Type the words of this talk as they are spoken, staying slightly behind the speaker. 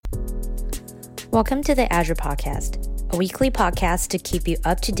Welcome to the Azure Podcast, a weekly podcast to keep you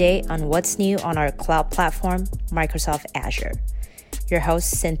up to date on what's new on our cloud platform, Microsoft Azure. Your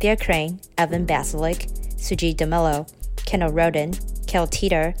hosts Cynthia Crane, Evan Basilik, Sujit DeMello, Kendall Roden, Kel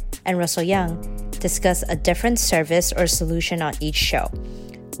Teeter, and Russell Young discuss a different service or solution on each show,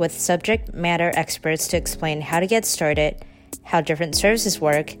 with subject matter experts to explain how to get started, how different services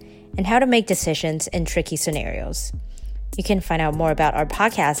work, and how to make decisions in tricky scenarios. You can find out more about our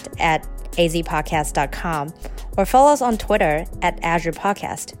podcast at azpodcast.com or follow us on Twitter at Azure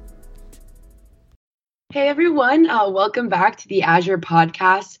Podcast. Hey everyone, welcome back to the Azure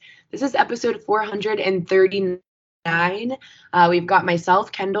Podcast. This is episode 439. We've got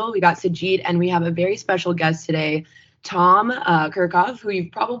myself, Kendall, we got Sajid, and we have a very special guest today, Tom Kirchhoff, who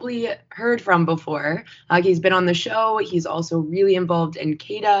you've probably heard from before. He's been on the show. He's also really involved in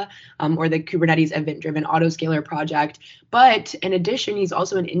CADA, or the Kubernetes Event-Driven Autoscaler project. But in addition, he's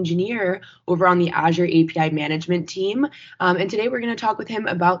also an engineer over on the Azure API management team. And today we're going to talk with him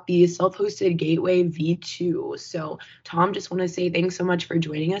about the self-hosted gateway v2. So Tom, just want to say thanks so much for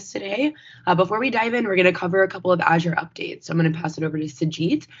joining us today. Before we dive in, we're going to cover a couple of Azure updates. So I'm going to pass it over to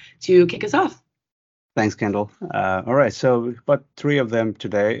Sajid to kick us off. Thanks, Kendall. All right, so we've got three of them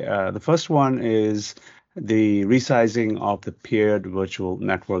today. The first one is the resizing of the peered virtual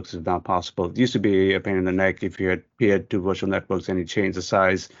networks is now possible. It used to be a pain in the neck if you had peered two virtual networks and you change the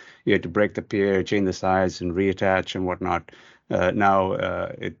size. You had to break the peer, change the size, and reattach and whatnot. Now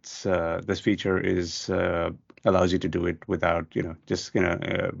this feature allows you to do it without,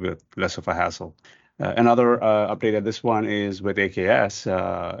 with less of a hassle. Another update of this one is with AKS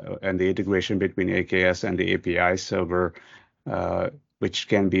and the integration between AKS and the API server, which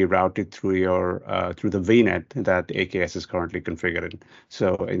can be routed through the VNet that AKS is currently configured.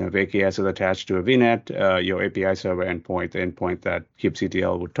 So, if AKS is attached to a VNet, your API server endpoint, the endpoint that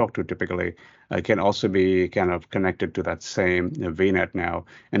kubectl would talk to typically, can also be kind of connected to that same VNet now,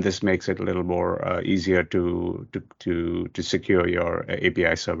 and this makes it a little more easier to secure your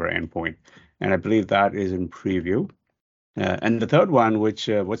API server endpoint. And I believe that is in preview. And the third one, which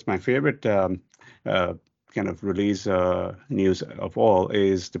what's my favorite kind of release news of all,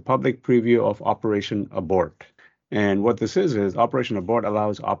 is the public preview of Operation Abort. And what this is Operation Abort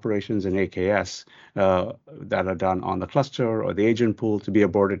allows operations in AKS that are done on the cluster or the agent pool to be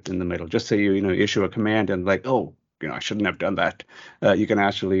aborted in the middle. Just say you issue a command and I shouldn't have done that. You can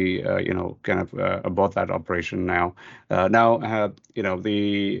actually abort that operation now.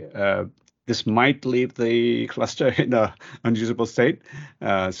 This might leave the cluster in an unusable state,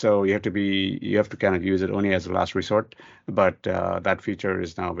 so you have to kind of use it only as a last resort. But that feature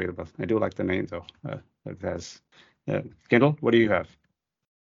is now available. I do like the name though. It has. Kendall, what do you have?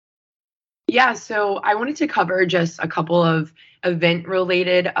 Yeah, so I wanted to cover just a couple of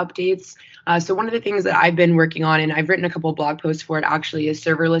event-related updates. So one of the things that I've been working on, and I've written a couple of blog posts for it actually, is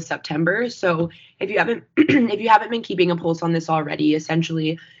Serverless September. So if you haven't been keeping a pulse on this already,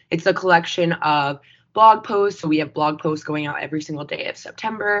 essentially it's a collection of blog posts. So we have blog posts going out every single day of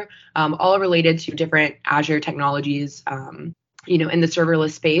September, all related to different Azure technologies, in the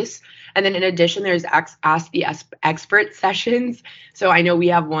serverless space. And then in addition, there's Ask the Expert sessions. So I know we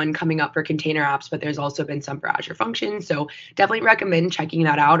have one coming up for container apps, but there's also been some for Azure Functions. So definitely recommend checking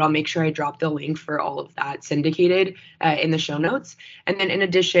that out. I'll make sure I drop the link for all of that syndicated in the show notes. And then in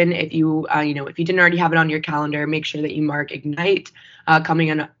addition, if you didn't already have it on your calendar, make sure that you mark Ignite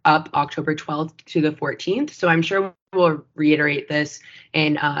coming up October 12th to the 14th. So I'm sure we'll reiterate this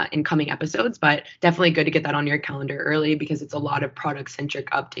in coming episodes, but definitely good to get that on your calendar early because it's a lot of product-centric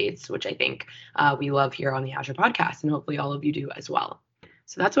updates, which I think we love here on the Azure Podcast, and hopefully all of you do as well.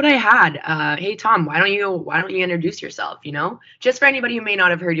 So that's what I had. Hey Tom, why don't you introduce yourself? Just for anybody who may not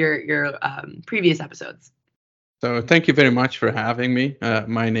have heard your previous episodes. So thank you very much for having me.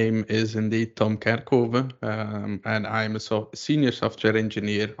 My name is indeed Tom Kerkhove, and I'm a senior software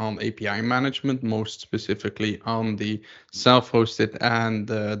engineer on API management, most specifically on the self-hosted and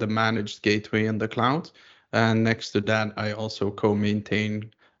the managed gateway in the cloud. And next to that, I also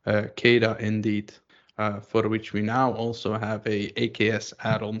co-maintain CADA indeed, for which we now also have a AKS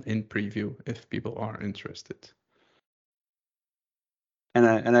add-on in preview if people are interested.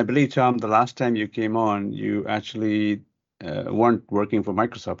 And I believe, Tom, the last time you came on, you actually weren't working for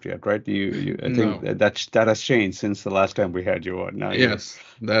Microsoft yet, right? I think that has changed since the last time we had you on. Now, yes,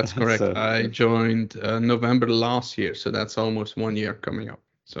 that's correct. So, I joined November last year, so that's almost 1 year coming up.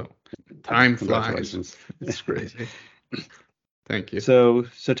 So time flies. It's crazy. Thank you. So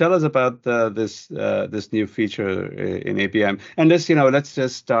tell us about this new feature in APIM, and let's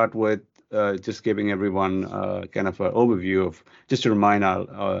just start with just giving everyone kind of an overview of, just to remind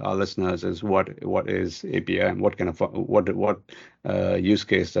our listeners, is what is APIM, what kind of what use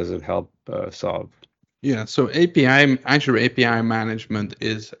case does it help solve? Yeah, so API, Azure API Management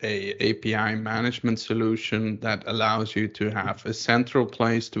is a API management solution that allows you to have a central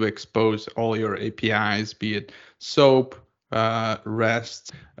place to expose all your APIs, be it SOAP,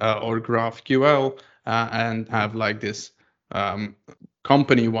 REST, or GraphQL, and have like this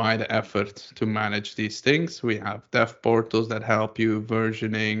company-wide effort to manage these things. We have dev portals that help you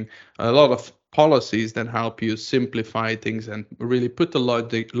versioning, a lot of policies that help you simplify things and really put the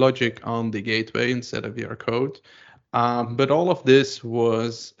logic on the gateway instead of your code. But all of this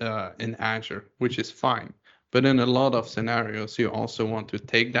was in Azure, which is fine. But in a lot of scenarios, you also want to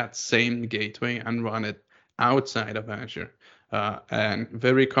take that same gateway and run it outside of Azure. And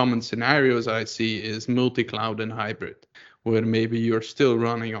very common scenarios I see is multi-cloud and hybrid, where maybe you're still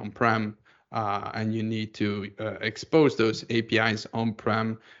running on-prem and you need to expose those APIs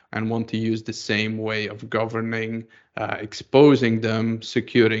on-prem and want to use the same way of governing, exposing them,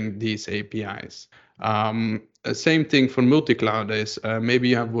 securing these APIs. Same thing for multi-cloud is maybe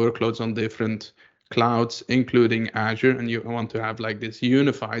you have workloads on different clouds, including Azure, and you want to have like this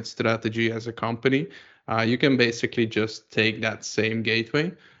unified strategy as a company. You can basically just take that same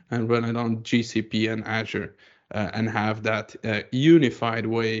gateway and run it on GCP and Azure and have that unified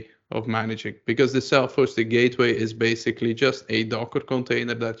way of managing, because the self-hosted gateway is basically just a Docker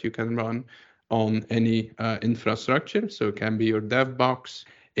container that you can run on any infrastructure. So it can be your dev box,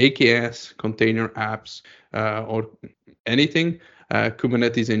 AKS, container apps, or anything,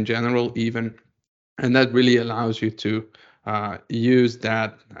 Kubernetes in general even. And that really allows you to use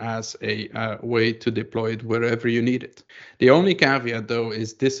that as a way to deploy it wherever you need it. The only caveat, though,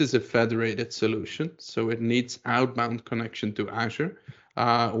 is this is a federated solution, so it needs outbound connection to Azure,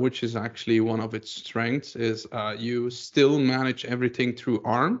 which is actually one of its strengths, is you still manage everything through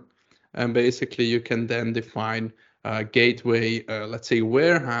ARM, and basically you can then define gateway, let's say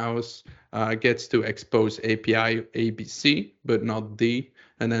warehouse, gets to expose API ABC, but not D.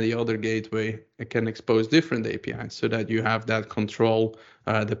 And then the other gateway can expose different APIs so that you have that control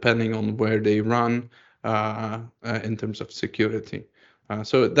depending on where they run in terms of security.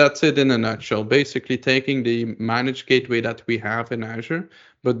 So that's it in a nutshell. Basically taking the managed gateway that we have in Azure,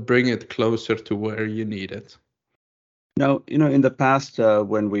 but bring it closer to where you need it. Now, in the past,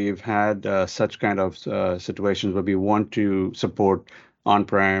 when we've had such kind of situations where we want to support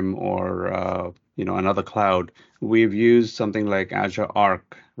on-prem or another cloud, we've used something like Azure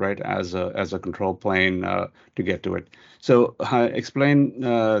Arc, right, as a control plane to get to it. So explain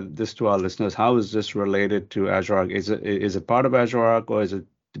this to our listeners. How is this related to Azure Arc? Is it part of Azure Arc, or is it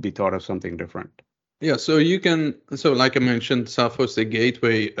to be thought of something different? Yeah, so like I mentioned, self-hosted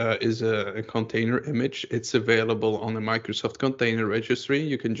gateway is a container image. It's available on the Microsoft Container Registry.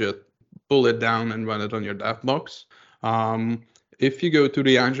 You can just pull it down and run it on your dev box. If you go to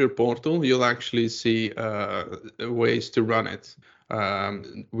the Azure portal, you'll actually see ways to run it.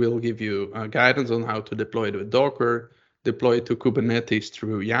 We'll give you guidance on how to deploy it with Docker, deploy it to Kubernetes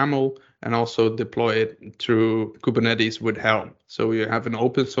through YAML, and also deploy it through Kubernetes with Helm. So we have an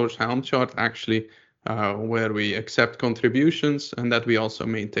open source Helm chart actually where we accept contributions and that we also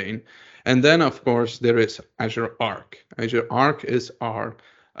maintain. And then, of course, there is Azure Arc. Azure Arc is our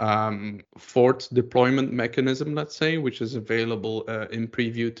fourth deployment mechanism, let's say, which is available in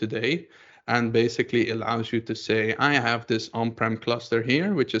preview today, and basically allows you to say, I have this on-prem cluster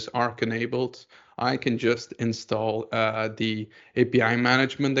here, which is Arc enabled. I can just install the API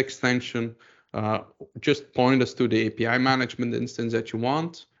management extension, just point us to the API management instance that you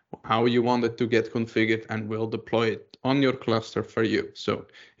want, how you want it to get configured, and we'll deploy it on your cluster for you. So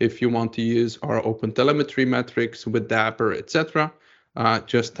if you want to use our OpenTelemetry metrics with Dapper, etc.,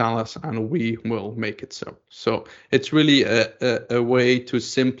 just tell us and we will make it so. So it's really a way to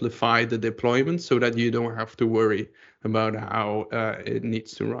simplify the deployment so that you don't have to worry about how it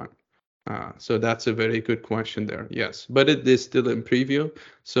needs to run. So that's a very good question there. Yes, but it is still in preview.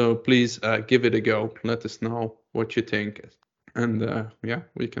 So please give it a go. Let us know what you think. And yeah,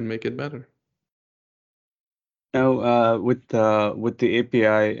 we can make it better. Now, with the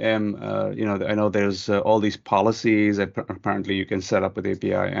APIM, I know there's all these policies that apparently you can set up with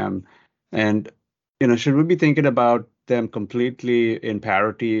APIM, and should we be thinking about them completely in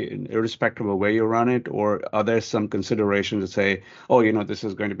parity, irrespective of where you run it, or are there some considerations to say, oh, this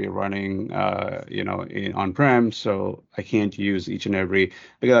is going to be running, in on-prem, so I can't use each and every,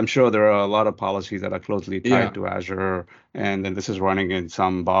 because I'm sure there are a lot of policies that are closely tied to Azure, and then this is running in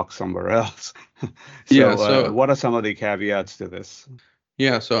some box somewhere else. So what are some of the caveats to this?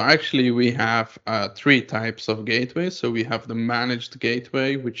 Yeah, so actually we have three types of gateways. So we have the managed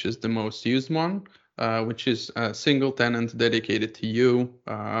gateway, which is the most used one, which is a single tenant dedicated to you.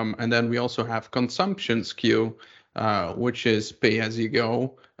 And then we also have consumption queue, which is pay as you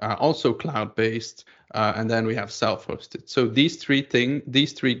go, also cloud-based. And then we have self-hosted. So these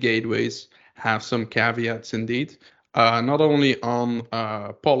three gateways have some caveats indeed. Not only on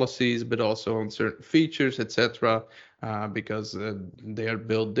policies, but also on certain features, etc. Because they are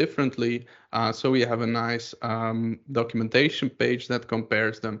built differently. So we have a nice documentation page that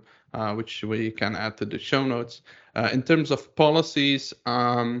compares them, which we can add to the show notes. In terms of policies,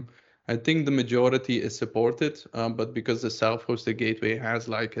 I think the majority is supported, but because the self-hosted gateway has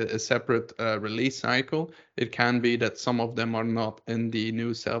like a separate release cycle, it can be that some of them are not in the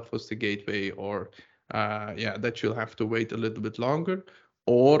new self-hosted gateway, or that you'll have to wait a little bit longer,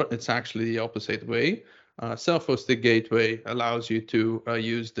 or it's actually the opposite way. Self-hosted gateway allows you to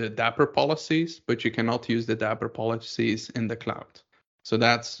use the Dapper policies, but you cannot use the Dapper policies in the cloud. So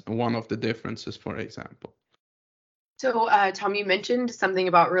that's one of the differences, for example. So, Tom, you mentioned something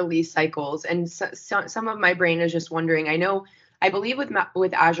about release cycles, and some of my brain is just wondering. I believe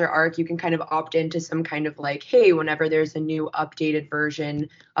with Azure Arc, you can kind of opt into some kind of like, hey, whenever there's a new updated version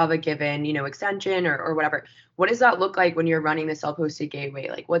of a given, extension or whatever. What does that look like when you're running the self-hosted gateway?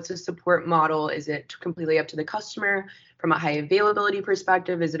 Like, what's the support model? Is it completely up to the customer from a high availability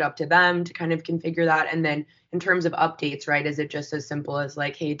perspective? Is it up to them to kind of configure that? And then in terms of updates, right, is it just as simple as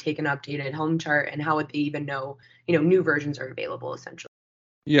like, hey, take an updated Helm chart, and how would they even know, new versions are available essentially?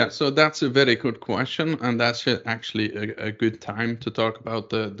 Yeah, so that's a very good question, and that's actually a good time to talk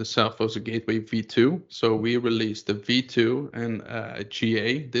about the Self-Hosted Gateway V2. So we released the V2 in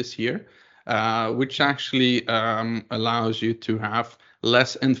GA this year, which actually allows you to have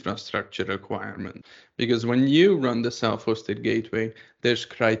less infrastructure requirement. Because when you run the Self-Hosted Gateway, there's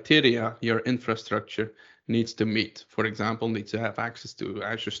criteria your infrastructure needs to meet. For example, needs to have access to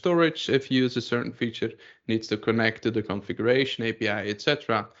Azure Storage if you use a certain feature, needs to connect to the configuration API,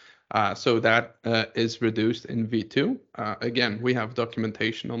 etc. So that is reduced in V2. Again, we have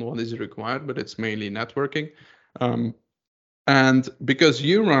documentation on what is required, but it's mainly networking. And because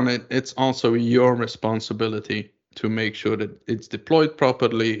you run it, it's also your responsibility to make sure that it's deployed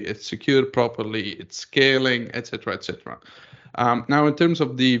properly, it's secured properly, it's scaling, etc., etc. Now, in terms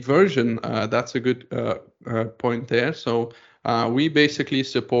of the version, that's a good point there. So we basically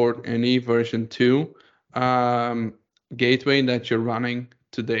support any version 2 gateway that you're running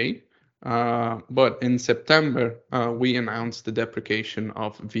today. But in September, we announced the deprecation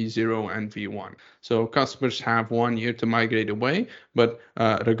of V0 and V1. So customers have 1 year to migrate away, but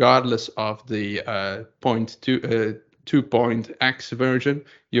regardless of the 2.x version,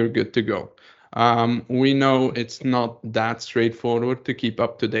 you're good to go. We know it's not that straightforward to keep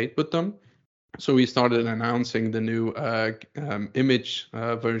up to date with them. So we started announcing the new image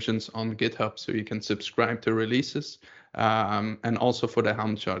versions on GitHub, so you can subscribe to releases, and also for the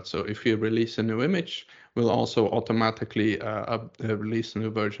Helm chart. So if you release a new image, we'll also automatically release a new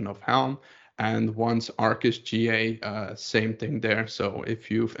version of Helm. And once Arc is GA, same thing there. So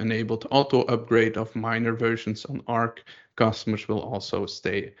if you've enabled auto upgrade of minor versions on Arc, customers will also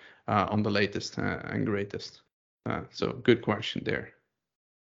stay on the latest and greatest. So good question there.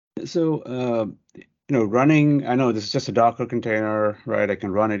 So, running, I know this is just a Docker container, right? I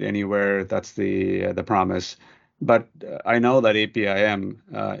can run it anywhere. That's the promise. But I know that APIM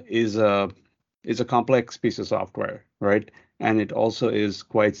is a complex piece of software, right? And it also is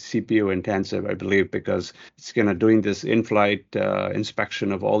quite CPU intensive, I believe, because it's kind of doing this in-flight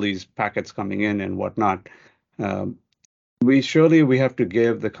inspection of all these packets coming in and whatnot. We have to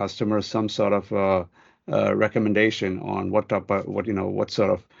give the customer some sort of recommendation on what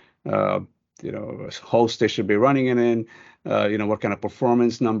sort of host they should be running it in, what kind of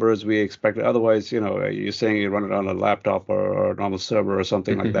performance numbers we expect. Otherwise, you're saying you run it on a laptop or a normal server or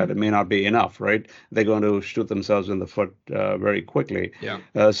something like that. It may not be enough, right? They're going to shoot themselves in the foot very quickly. Yeah.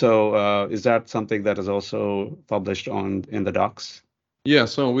 So is that something that is also published in the docs? Yeah,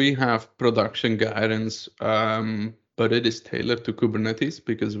 so we have production guidance, but it is tailored to Kubernetes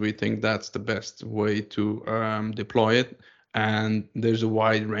because we think that's the best way to deploy it. And there's a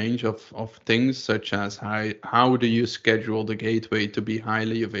wide range of things, such as how do you schedule the gateway to be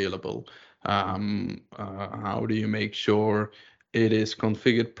highly available? How do you make sure it is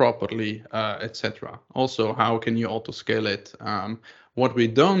configured properly, etc. Also, how can you auto scale it? What we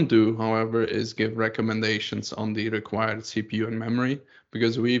don't do, however, is give recommendations on the required CPU and memory,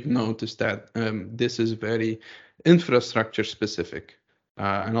 because we've noticed that this is very infrastructure specific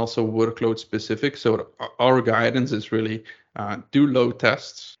and also workload specific. So our guidance is really do load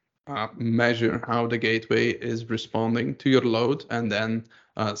tests, measure how the gateway is responding to your load, and then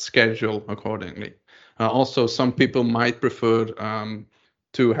schedule accordingly. Also, some people might prefer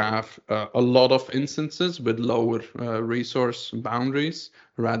to have a lot of instances with lower resource boundaries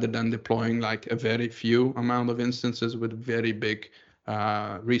rather than deploying like a very few amount of instances with very big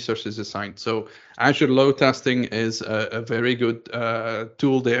resources assigned. So Azure load testing is a very good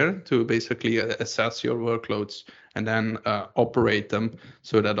tool there to basically assess your workloads and then operate them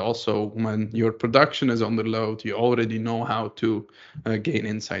so that also when your production is under load, you already know how to gain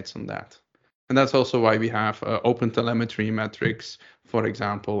insights on that. And that's also why we have open telemetry metrics, for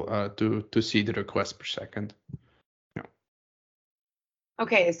example, to see the requests per second. Yeah.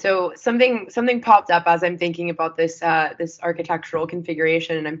 Okay, so something popped up as I'm thinking about this this architectural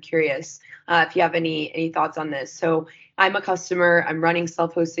configuration, and I'm curious if you have any thoughts on this. So I'm a customer. I'm running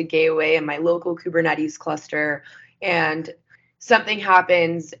self-hosted gateway in my local Kubernetes cluster, and something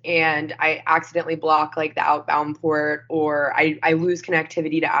happens and I accidentally block like the outbound port, or I lose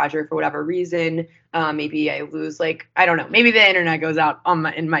connectivity to Azure for whatever reason. Maybe I lose, like, I don't know, maybe the internet goes out on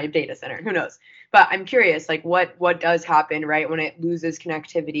in my data center, who knows? But I'm curious, like what does happen, right, when it loses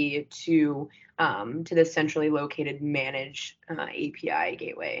connectivity to this centrally located managed API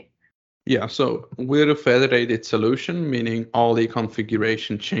gateway? Yeah, so we're a federated solution, meaning all the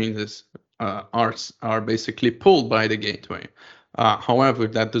configuration changes are basically pulled by the gateway. However,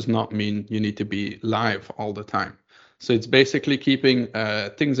 that does not mean you need to be live all the time. So it's basically keeping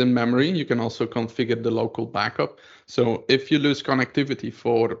things in memory. You can also configure the local backup. So if you lose connectivity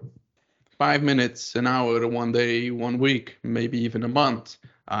for 5 minutes, an hour, one day, 1 week, maybe even a month,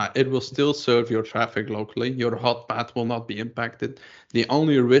 it will still serve your traffic locally. Your hot path will not be impacted. The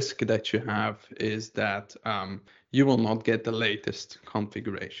only risk that you have is that you will not get the latest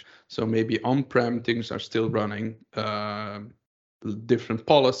configuration. So maybe on-prem things are still running different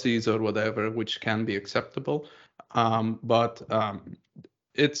policies or whatever, which can be acceptable. But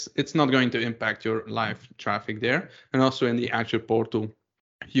it's not going to impact your live traffic there. And also in the Azure portal,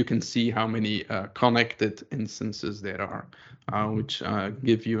 you can see how many connected instances there are, which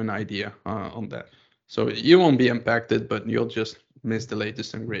give you an idea on that. So you won't be impacted, but you'll just miss the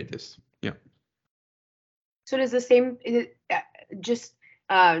latest and greatest. Yeah. So does the same, just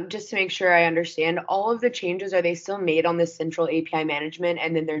to make sure I understand, all of the changes, are they still made on this central API management,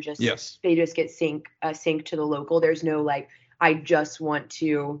 and then they're just, yes, they just get synced to the local? There's no like, I just want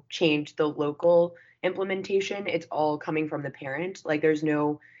to change the local implementation. It's all coming from the parent. Like there's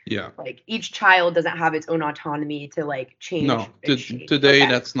no, like each child doesn't have its own autonomy to like change. No, today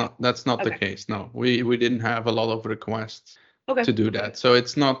that's not the case. No, we didn't have a lot of requests to do that. So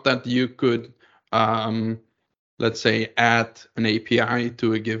it's not that you could let's say add an API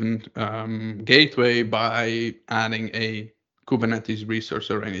to a given gateway by adding a Kubernetes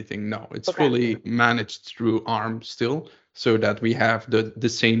resource or anything. No, it's fully managed through ARM still, so that we have the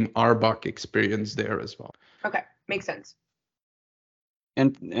same RBAC experience there as well. Okay, makes sense.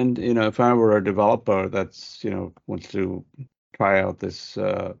 And if I were a developer that's wants to try out this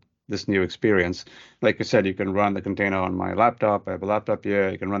this new experience, like you said, you can run the container on my laptop. I have a laptop here.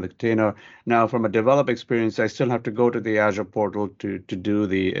 You can run the container. Now, from a developer experience, I still have to go to the Azure portal to do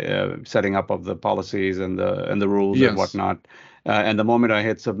the setting up of the policies and the rules and whatnot. And the moment I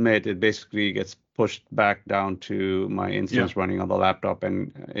hit submit, it basically gets pushed back down to my instance running on the laptop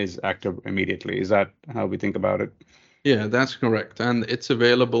and is active immediately. Is that how we think about it? Yeah, that's correct. And it's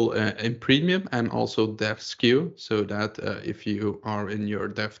available in premium and also dev SKU, so that if you are in your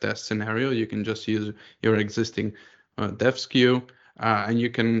dev test scenario, you can just use your existing dev SKU, and you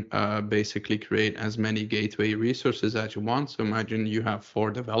can basically create as many gateway resources as you want. So imagine you have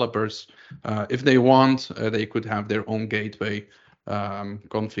 4 developers. If they want, they could have their own gateway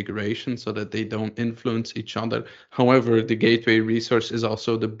configuration so that they don't influence each other. However, the gateway resource is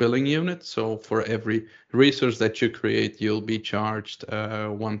also the billing unit. So for every resource that you create, you'll be charged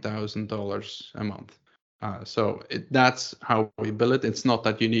 $1,000 a month. So that's how we bill it. It's not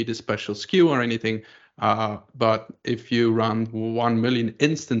that you need a special SKU or anything, but if you run 1 million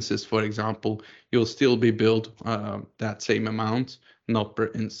instances, for example, you'll still be billed that same amount, not per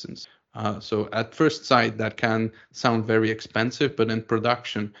instance. So at first sight, that can sound very expensive, but in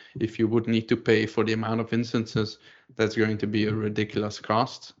production, if you would need to pay for the amount of instances, that's going to be a ridiculous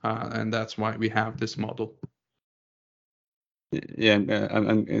cost. And that's why we have this model. Yeah,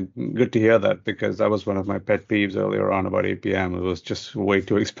 and good to hear that, because that was one of my pet peeves earlier on about APM. It was just way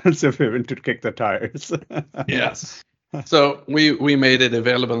too expensive even to kick the tires. Yes. So we made it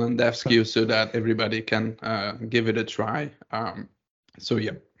available in dev SKU so that everybody can give it a try. So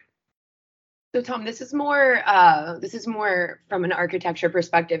yeah. So Tom, this is more from an architecture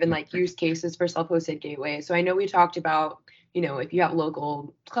perspective and like use cases for self-hosted gateway. So I know we talked about, if you have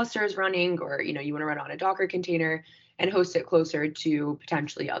local clusters running or, you want to run on a Docker container and host it closer to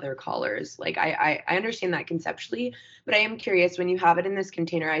potentially other callers. Like I understand that conceptually, but I am curious, when you have it in this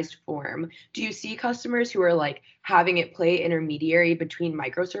containerized form, do you see customers who are like having it play intermediary between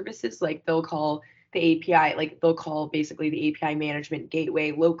microservices? Like they'll call the API, like they'll call basically the API management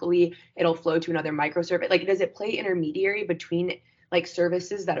gateway locally, it'll flow to another microservice. Like, does it play intermediary between like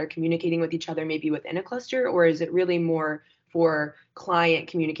services that are communicating with each other maybe within a cluster, or is it really more for client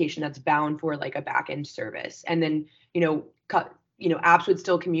communication that's bound for like a backend service? And then, apps would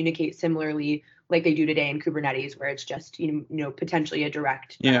still communicate similarly like they do today in Kubernetes, where it's just, potentially a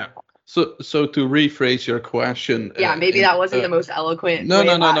direct. Yeah. So to rephrase your question. Yeah, maybe that wasn't the most eloquent. No.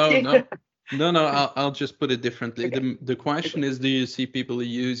 No. I'll just put it differently. Okay. The question is, do you see people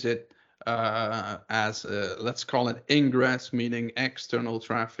use it as let's call it ingress, meaning external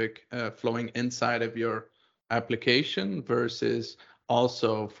traffic flowing inside of your application versus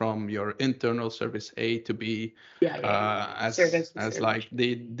also from your internal service A to B as like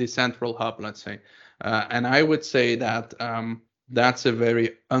the central hub, let's say. And I would say that that's a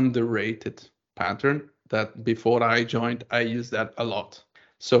very underrated pattern that before I joined, I used that a lot.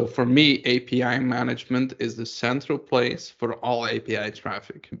 So for me, API management is the central place for all API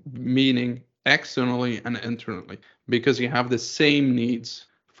traffic, meaning externally and internally, because you have the same needs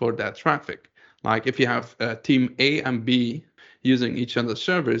for that traffic. Like if you have team A and B using each other's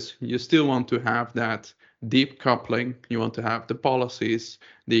servers, you still want to have that deep coupling. You want to have the policies,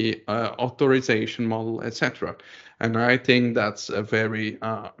 the authorization model, etc. And I think that's a very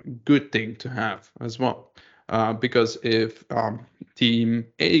good thing to have as well. Because if team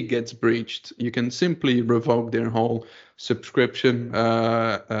A gets breached, you can simply revoke their whole subscription,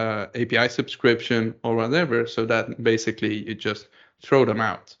 API subscription or whatever, so that basically you just throw them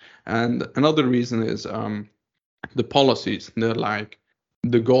out. And another reason is the policies. They're like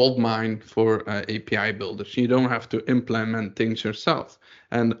the gold mine for API builders. You don't have to implement things yourself.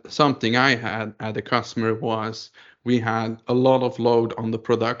 And something I had at a customer was we had a lot of load on the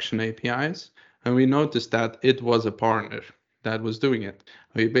production APIs, and we noticed that it was a partner that was doing it.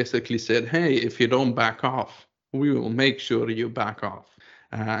 We basically said, hey, if you don't back off, we will make sure you back off.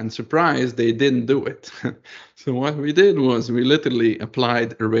 And surprise, they didn't do it. So what we did was we literally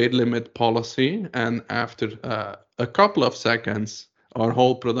applied a rate limit policy, and after a couple of seconds, our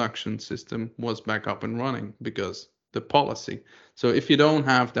whole production system was back up and running because the policy. So if you don't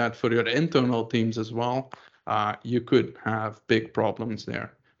have that for your internal teams as well, you could have big problems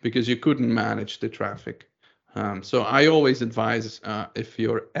there because you couldn't manage the traffic. So I always advise if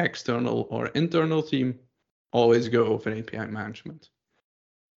you're external or internal team, always go over API management.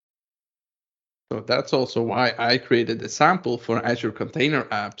 So that's also why I created a sample for Azure Container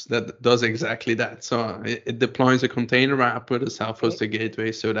Apps that does exactly that. So it deploys a container app with a self-hosted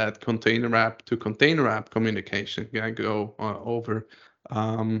gateway so that container app to container app communication can go over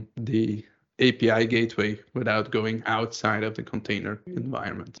the API gateway without going outside of the container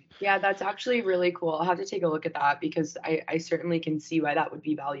environment. Yeah, that's actually really cool. I'll have to take a look at that because I certainly can see why that would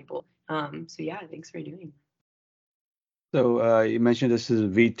be valuable. So yeah, thanks for doing that. So you mentioned this is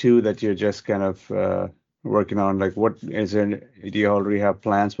V2 that you're just kind of working on. Like, what is it? Do you already have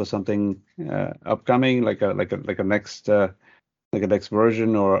plans for something upcoming, like a next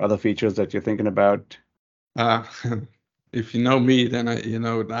version or other features that you're thinking about? If you know me, then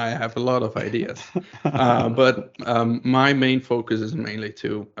I have a lot of ideas. But my main focus is mainly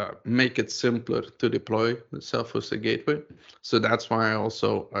to make it simpler to deploy the self-hosted gateway. So that's why I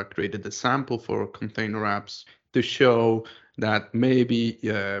also created a sample for container apps to show that maybe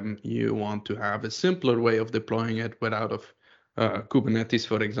you want to have a simpler way of deploying it without Kubernetes,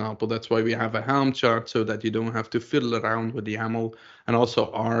 for example. That's why we have a Helm chart so that you don't have to fiddle around with the YAML, and also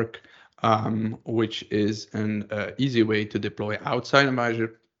Arc, which is an easy way to deploy outside of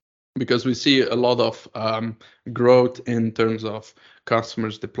Azure, because we see a lot of growth in terms of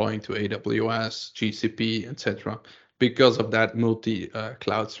customers deploying to AWS, GCP, etc., because of that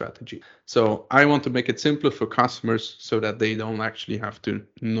multi-cloud strategy. So I want to make it simpler for customers so that they don't actually have to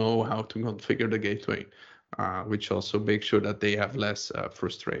know how to configure the gateway, which also makes sure that they have less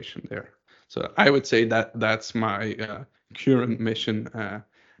frustration there. So I would say that that's my current mission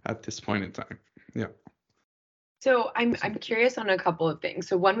at this point in time. Yeah. So I'm curious on a couple of things.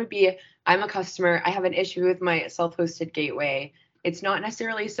 So one would be, I'm a customer, I have an issue with my self-hosted gateway. It's not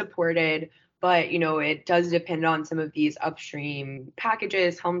necessarily supported, but it does depend on some of these upstream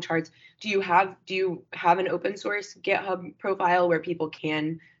packages, Helm charts. Do you have an open source GitHub profile where people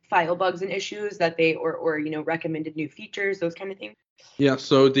can file bugs and issues that they or recommended new features, those kind of things? Yeah,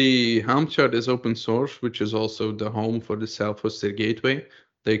 so the Helm chart is open source, which is also the home for the self-hosted gateway.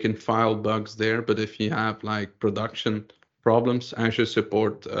 They can file bugs there, but if you have like production problems, Azure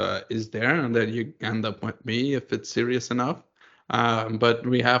support is there, and then you end up with me if it's serious enough. But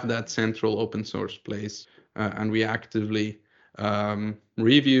we have that central open source place, and we actively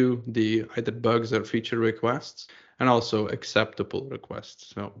review the either bugs or feature requests, and also acceptable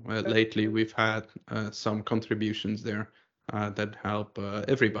requests. So lately we've had some contributions there that help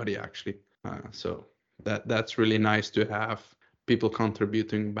everybody actually. So that's really nice to have people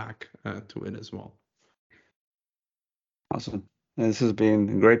contributing back to it as well. Awesome. This has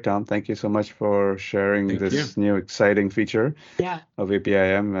been great, Tom. Thank you so much for sharing this new exciting feature of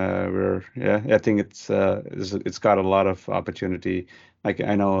APIM. I think it's got a lot of opportunity. Like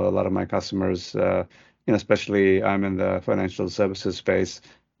I know a lot of my customers, especially I'm in the financial services space.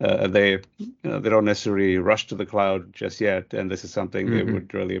 They don't necessarily rush to the cloud just yet, and this is something they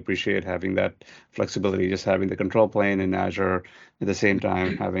would really appreciate, having that flexibility, just having the control plane in Azure at the same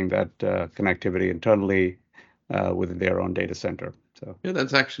time having that connectivity internally within their own data center. So yeah,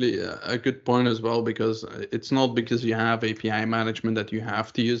 that's actually a good point as well, because it's not because you have API management that you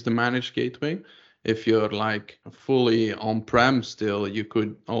have to use the managed gateway. If you're like fully on-prem still, you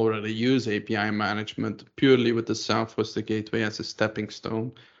could already use API management purely with the self-hosted gateway as a stepping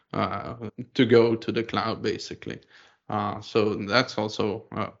stone to go to the cloud, basically. So that's also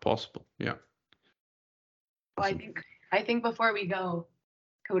possible. Yeah. Well, I think before we go,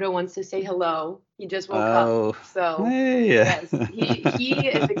 Kodo wants to say hello. He just woke up. So hey. Yes, he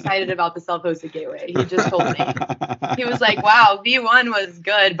is excited about the self-hosted gateway. He just told me. He was like, wow, V1 was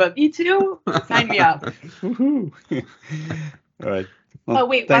good, but V2, sign me up. Woohoo. All right. Well,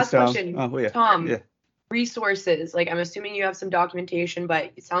 wait, last Tom. question. Tom, resources. Like, I'm assuming you have some documentation,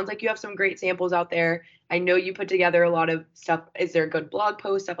 but it sounds like you have some great samples out there. I know you put together a lot of stuff. Is there a good blog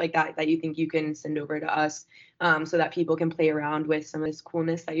post, stuff like that you think you can send over to us so that people can play around with some of this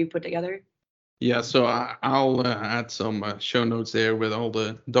coolness that you've put together? Yeah, so I'll add some show notes there with all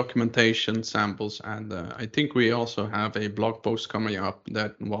the documentation samples. And I think we also have a blog post coming up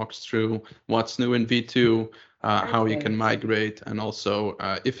that walks through what's new in V2, how you can migrate. And also,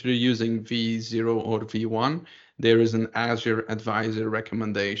 if you're using V0 or V1, there is an Azure Advisor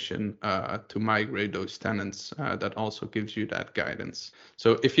recommendation to migrate those tenants that also gives you that guidance.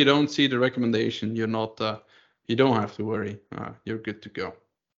 So if you don't see the recommendation, you don't have to worry. You're good to go.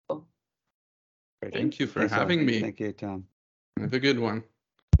 Thank you for having me. Thank you, Tom. Have a good one.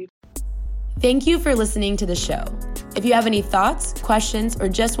 Thank you for listening to the show. If you have any thoughts, questions, or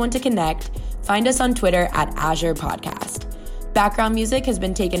just want to connect, find us on Twitter at Azure Podcast. Background music has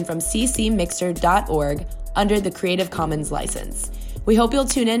been taken from ccmixer.org under the Creative Commons license. We hope you'll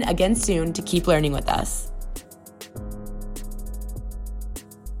tune in again soon to keep learning with us.